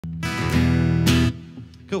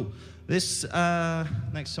Cool. This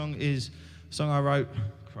next song is a song I wrote,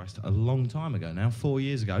 Christ, a long time ago now, 4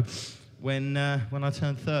 years ago, when I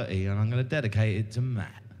turned 30, and I'm going to dedicate it to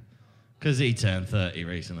Matt, because he turned 30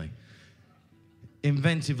 recently.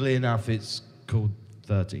 Inventively enough, it's called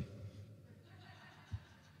 30.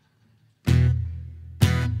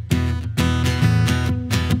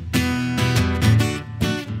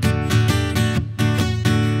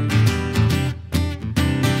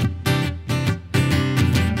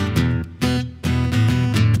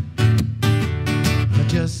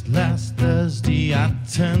 Just last Thursday I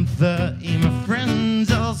turned 30. My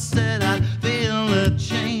friends all said I'd feel a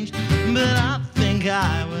change, but I think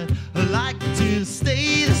I would like to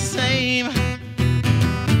stay the same.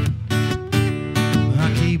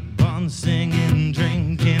 I keep on singing,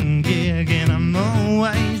 drinking, gigging. I'm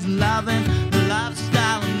always loving the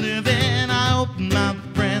lifestyle I'm living. I hope my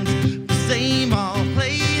friends the same, all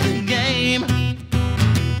play the game.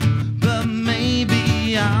 But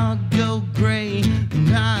maybe I'll go grey,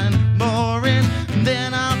 kind of boring,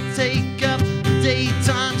 then I'll take up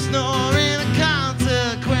daytime snoring. A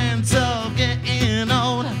consequence of getting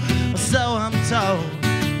old, so I'm told.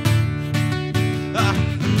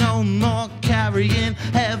 No more carrying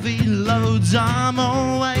heavy loads, I'm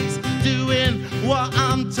always doing what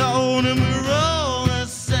I'm told. And we're all the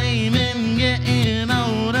same in getting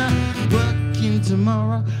older. Working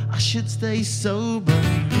tomorrow, I should stay sober.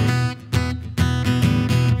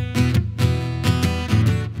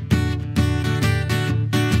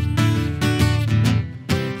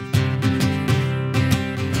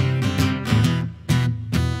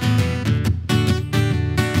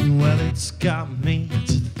 Got me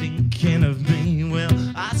to thinking of me. Will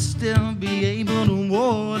I still be able to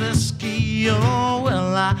water ski, or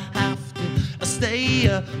will I have to stay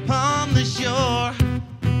upon the shore?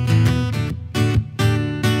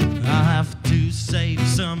 I'll have to save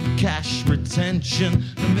some cash retention.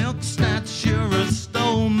 The milk snatcher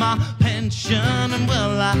stole my pension. And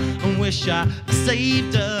will I wish I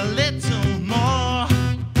saved a little more?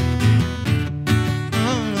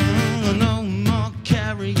 No more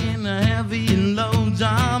carrying heavy loads,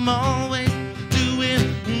 I'm always doing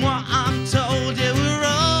what I'm told. Yeah, we're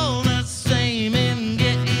all the same in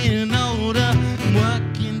getting older.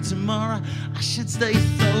 Working tomorrow, I should stay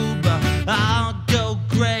sober. I'll go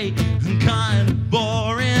grey and kind of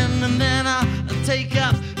boring, and then I'll take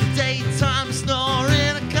up daytime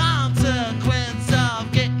snoring. A consequence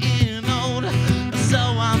of getting older, so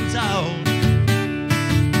I'm told.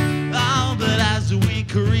 Oh, but as we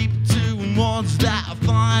creep towards that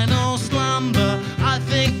final slumber, I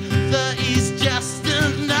think 30's just a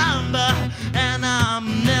number, and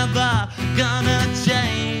I'm never gonna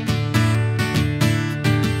change.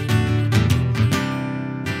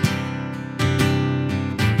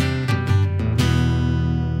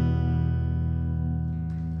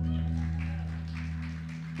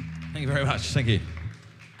 Thank you very much. Thank you.